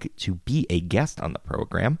would like to be a guest on the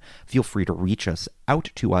program, feel free to reach us out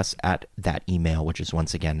to us at that email, which is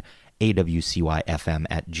once again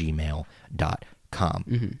awcyfm@gmail.com.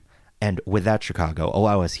 Mm-hmm. And with that, Chicago,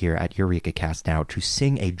 allow us here at EurekaCast Now to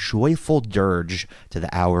sing a joyful dirge to the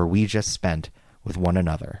hour we just spent with one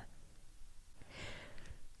another.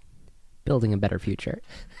 Building a better future.